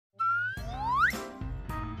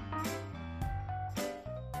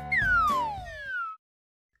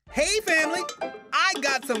Hey family, I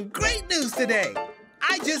got some great news today.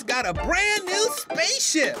 I just got a brand new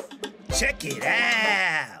spaceship. Check it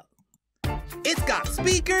out. It's got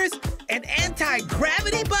speakers, an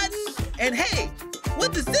anti-gravity button, and hey,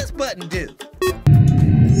 what does this button do?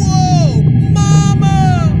 Whoa,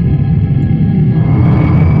 mama!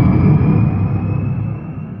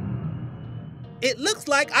 It looks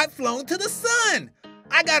like I've flown to the sun.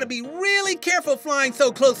 I gotta be really careful flying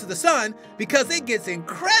so close to the sun because it gets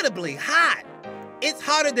incredibly hot. It's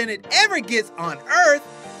hotter than it ever gets on Earth.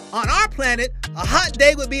 On our planet, a hot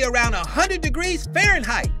day would be around 100 degrees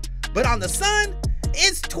Fahrenheit. But on the sun,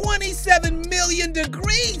 it's 27 million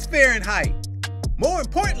degrees Fahrenheit. More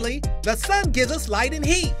importantly, the sun gives us light and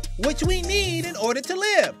heat, which we need in order to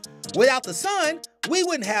live. Without the sun, we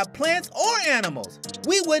wouldn't have plants or animals.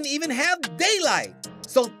 We wouldn't even have daylight.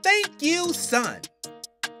 So thank you, sun.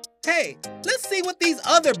 Hey, let's see what these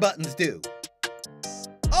other buttons do.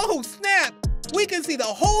 Oh snap! We can see the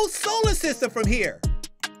whole solar system from here.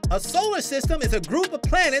 A solar system is a group of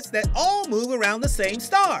planets that all move around the same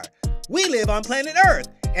star. We live on planet Earth,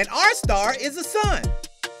 and our star is the sun.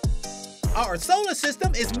 Our solar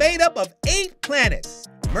system is made up of 8 planets: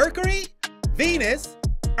 Mercury, Venus,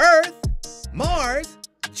 Earth, Mars,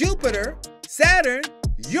 Jupiter, Saturn,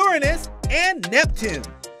 Uranus, and Neptune.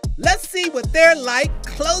 Let's see what they're like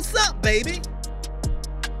close up, baby.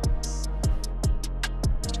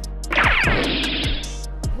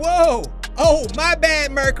 Whoa! Oh, my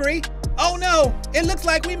bad, Mercury. Oh no, it looks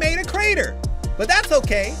like we made a crater. But that's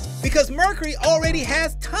okay, because Mercury already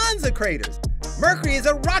has tons of craters. Mercury is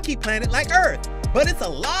a rocky planet like Earth, but it's a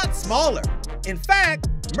lot smaller. In fact,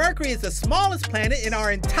 Mercury is the smallest planet in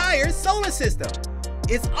our entire solar system.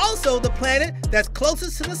 It's also the planet that's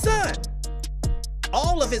closest to the sun.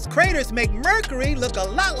 All of its craters make Mercury look a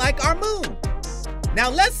lot like our moon. Now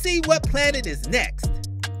let's see what planet is next.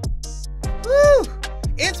 Whew,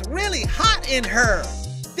 it's really hot in her.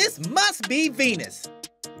 This must be Venus.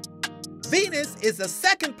 Venus is the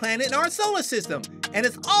second planet in our solar system, and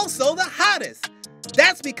it's also the hottest.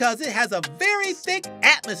 That's because it has a very thick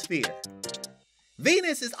atmosphere.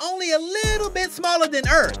 Venus is only a little bit smaller than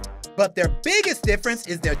Earth, but their biggest difference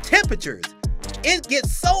is their temperatures. It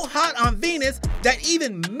gets so hot on Venus that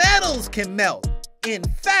even metals can melt. In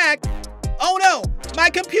fact, oh no, my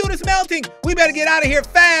computer's melting. We better get out of here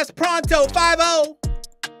fast, pronto, 5-0.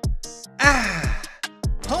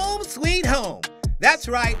 Home sweet home. That's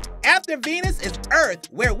right, after Venus is Earth,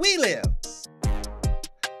 where we live.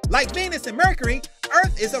 Like Venus and Mercury,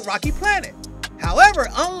 Earth is a rocky planet. However,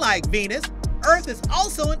 unlike Venus, Earth is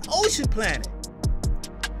also an ocean planet.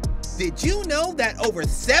 Did you know that over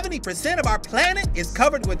 70% of our planet is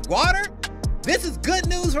covered with water? This is good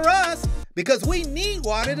news for us because we need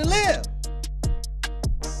water to live.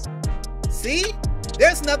 See?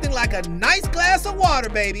 There's nothing like a nice glass of water,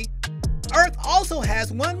 baby. Earth also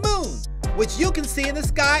has one moon, which you can see in the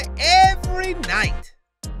sky every night.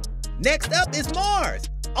 Next up is Mars,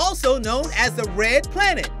 also known as the red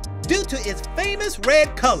planet, due to its famous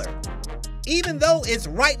red color. Even though it's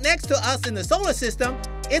right next to us in the solar system,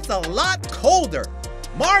 it's a lot colder.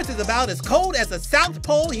 Mars is about as cold as the South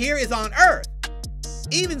Pole here is on Earth.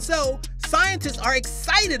 Even so, scientists are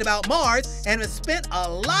excited about Mars and have spent a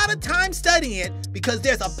lot of time studying it because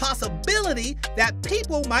there's a possibility that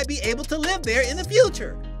people might be able to live there in the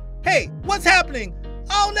future. Hey, what's happening?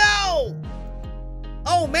 Oh no!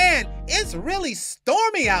 Oh man, it's really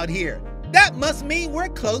stormy out here. That must mean we're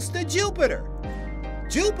close to Jupiter.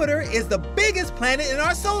 Jupiter is the biggest planet in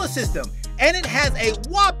our solar system, and it has a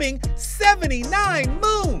whopping 79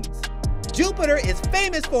 moons. Jupiter is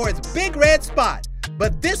famous for its big red spot,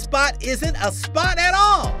 but this spot isn't a spot at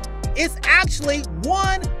all. It's actually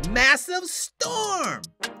one massive storm.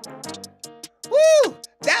 Woo,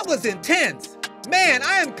 that was intense. Man,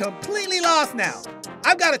 I am completely lost now.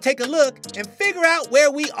 I've got to take a look and figure out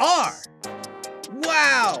where we are.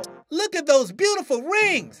 Wow, look at those beautiful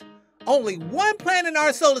rings. Only one planet in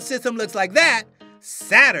our solar system looks like that,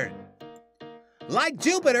 Saturn. Like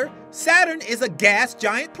Jupiter, Saturn is a gas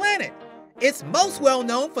giant planet. It's most well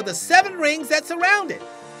known for the 7 rings that surround it.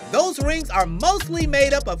 Those rings are mostly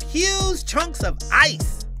made up of huge chunks of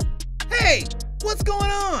ice. Hey, what's going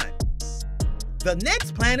on? The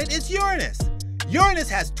next planet is Uranus. Uranus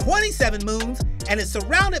has 27 moons and is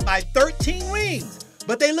surrounded by 13 rings,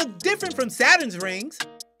 but they look different from Saturn's rings.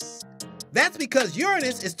 That's because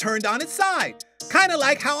Uranus is turned on its side, kind of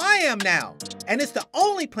like how I am now, and it's the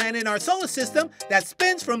only planet in our solar system that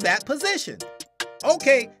spins from that position.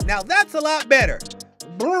 Okay, now that's a lot better.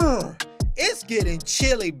 Brr, it's getting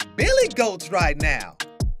chilly billy goats right now.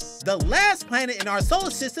 The last planet in our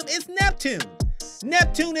solar system is Neptune.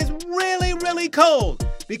 Neptune is really, really cold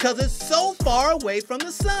because it's so far away from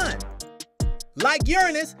the sun. Like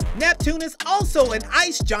Uranus, Neptune is also an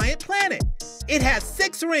ice giant planet. It has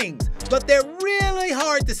 6 rings, but they're really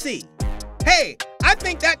hard to see. Hey, I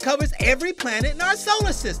think that covers every planet in our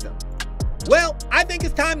solar system. Well, I think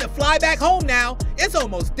it's time to fly back home now. It's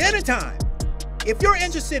almost dinner time. If you're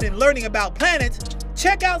interested in learning about planets,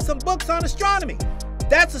 check out some books on astronomy.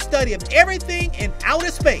 That's a study of everything in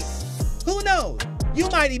outer space. Who knows? You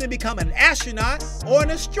might even become an astronaut or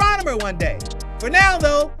an astronomer one day. For now,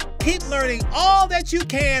 though, keep learning all that you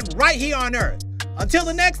can right here on Earth. Until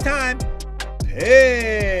the next time,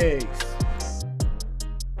 peace.